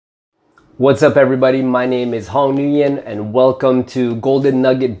What's up everybody, my name is Hong Nguyen and welcome to Golden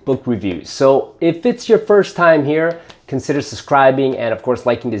Nugget Book Reviews. So if it's your first time here, consider subscribing and of course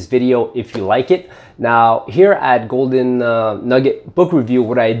liking this video if you like it. Now here at Golden Nugget Book Review,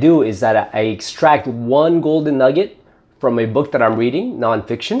 what I do is that I extract one golden nugget from a book that I'm reading,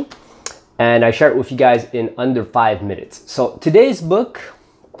 nonfiction, and I share it with you guys in under 5 minutes. So today's book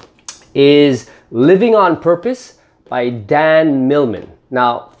is Living on Purpose by Dan Millman.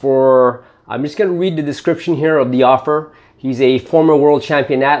 Now I'm just going to read the description here of the author. He's a former world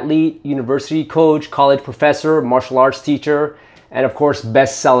champion athlete, university coach, college professor, martial arts teacher, and of course,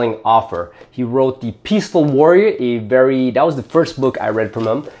 best-selling author. He wrote The Peaceful Warrior, that was the first book I read from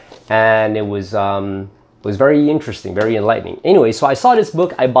him, and it was very interesting, very enlightening. Anyway, so I saw this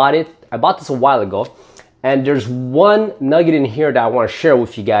book, I bought it. I bought this a while ago, and there's one nugget in here that I want to share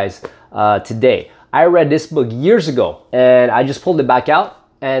with you guys today. I read this book years ago, and I just pulled it back out,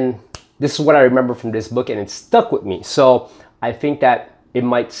 and this is what I remember from this book, and it stuck with me. So I think that it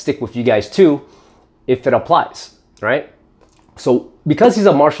might stick with you guys too if it applies, right? So because he's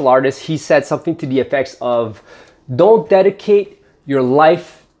a martial artist, he said something to the effects of, don't dedicate your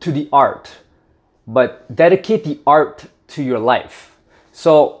life to the art, but dedicate the art to your life.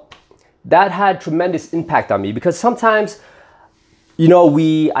 So that had tremendous impact on me because sometimes, you know,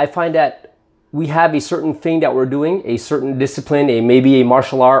 I find that we have a certain thing that we're doing, a certain discipline, maybe a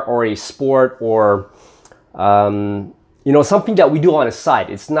martial art or a sport or, you know, something that we do on the side.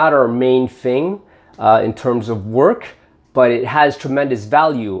 It's not our main thing in terms of work, but it has tremendous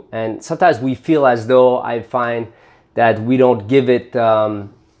value. And sometimes we feel as though I find that we don't give it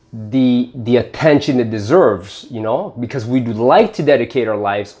the attention it deserves, you know, because we'd like to dedicate our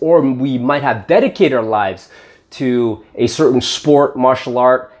lives, or we might have dedicated our lives to a certain sport, martial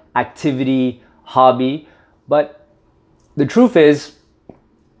art, activity, hobby. But the truth is,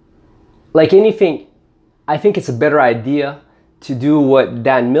 like anything, I think it's a better idea to do what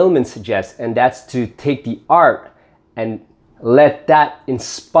Dan Millman suggests, and that's to take the art and let that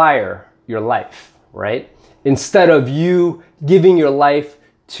inspire your life, right? Instead of you giving your life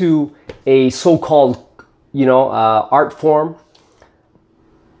to a so-called, you know, art form.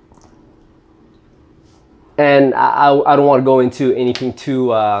 And I don't want to go into anything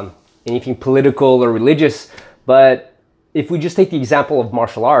too, anything political or religious, but if we just take the example of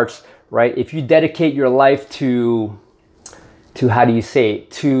martial arts, right? If you dedicate your life to how do you say,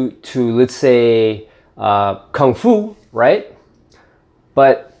 to let's say Kung Fu, right?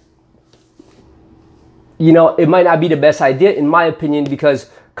 But, you know, it might not be the best idea in my opinion because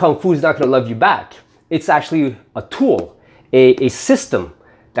Kung Fu is not going to love you back. It's actually a tool, a system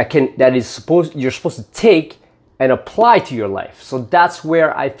you're supposed to take and apply to your life. So that's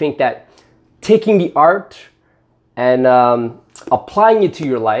where I think that taking the art and applying it to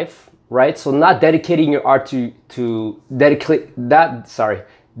your life, right? So not dedicating your art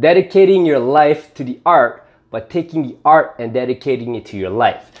dedicating your life to the art, but taking the art and dedicating it to your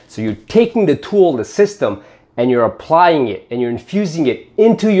life. So you're taking the tool, the system, and you're applying it and you're infusing it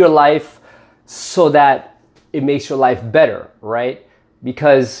into your life so that it makes your life better, right?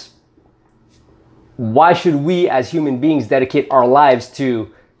 Because why should we as human beings dedicate our lives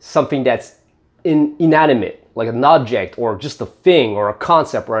to something that's inanimate, like an object or just a thing or a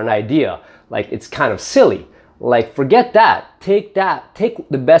concept or an idea? Like, it's kind of silly. Like, forget that. Take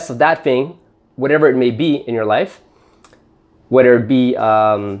the best of that thing, whatever it may be in your life, whether it be,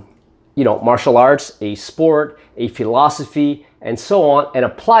 you know, martial arts, a sport, a philosophy, and so on, and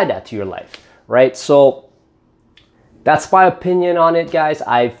apply that to your life, right? So that's my opinion on it, guys.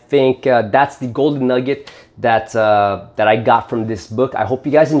 I think that's the golden nugget that I got from this book. I hope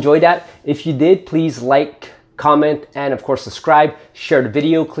you guys enjoyed that. If you did, please like, comment, and of course subscribe. Share the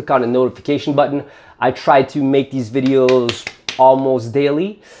video, click on the notification button. I try to make these videos almost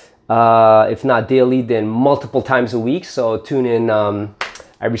daily. If not daily, then multiple times a week. So tune in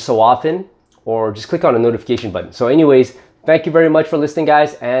every so often, or just click on the notification button. So anyways, thank you very much for listening,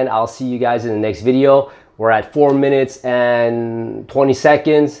 guys, and I'll see you guys in the next video. We're at 4 minutes and 20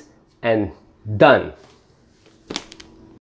 seconds and done.